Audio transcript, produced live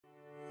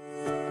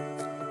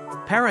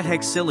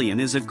Parahexilian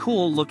is a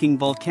cool-looking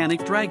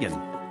volcanic dragon.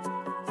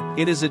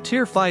 It is a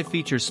Tier 5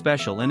 feature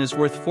special and is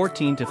worth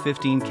 14 to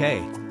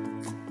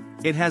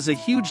 15k. It has a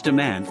huge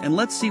demand, and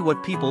let's see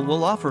what people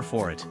will offer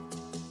for it.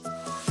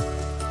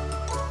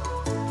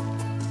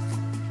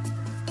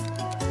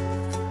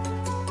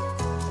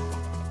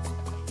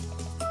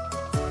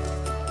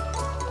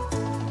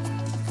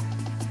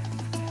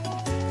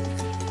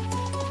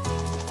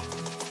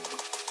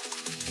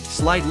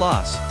 Slight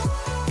loss.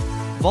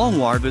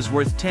 Volnwarv is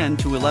worth 10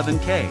 to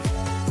 11k.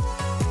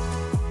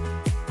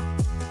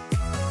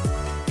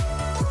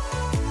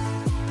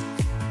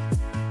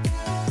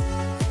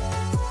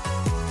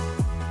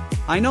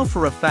 I know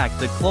for a fact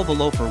that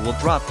Clovaloper will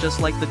drop just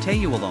like the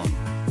Tayualone.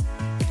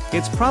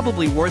 It's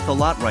probably worth a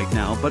lot right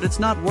now, but it's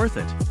not worth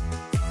it.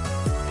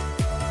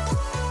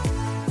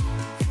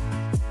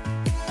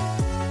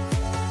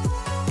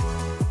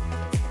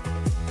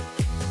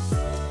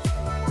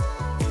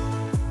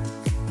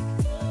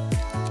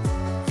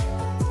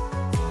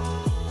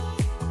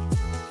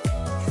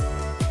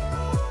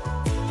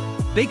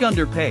 Big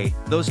underpay,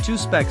 those two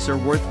specs are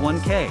worth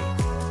 1k.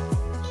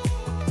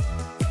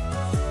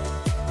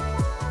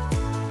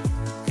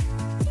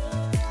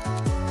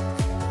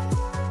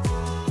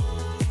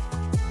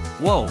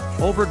 Whoa,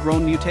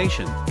 overgrown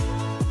mutation.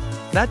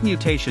 That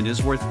mutation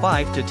is worth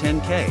 5 to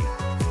 10k.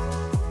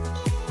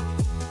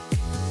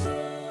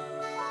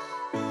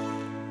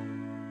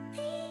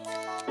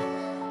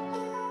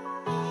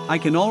 I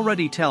can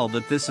already tell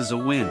that this is a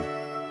win.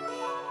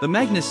 The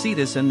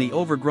Magnesetus and the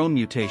overgrown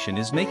mutation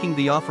is making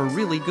the offer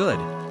really good.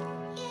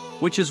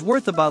 Which is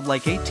worth about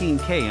like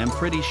 18k, I'm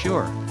pretty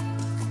sure.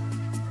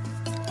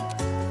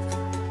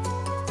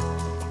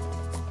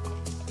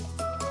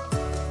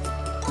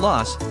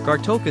 Loss,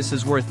 Gartocus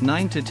is worth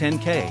 9 to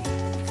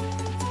 10k.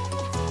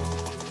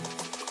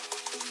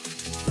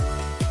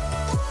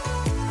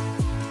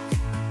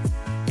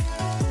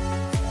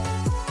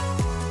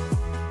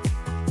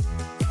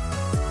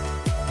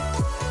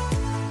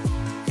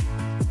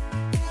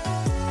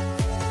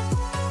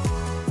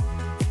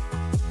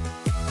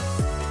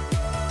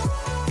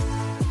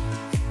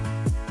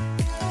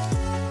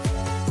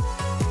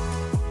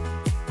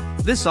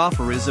 This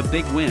offer is a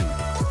big win.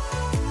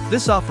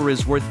 This offer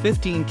is worth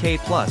 15k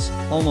plus,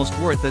 almost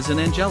worth as an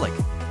angelic.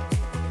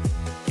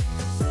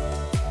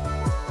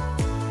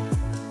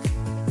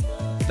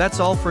 That's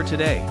all for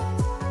today.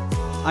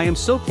 I am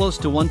so close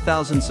to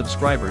 1000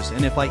 subscribers,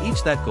 and if I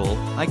reach that goal,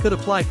 I could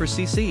apply for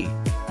CC.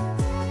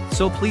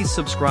 So please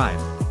subscribe.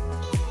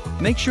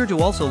 Make sure to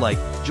also like,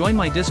 join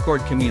my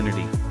Discord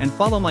community, and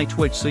follow my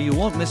Twitch so you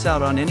won't miss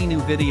out on any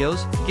new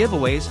videos,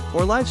 giveaways,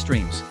 or live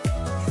streams.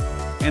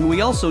 And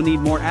we also need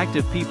more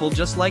active people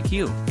just like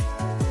you.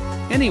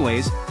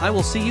 Anyways, I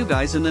will see you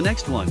guys in the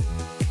next one.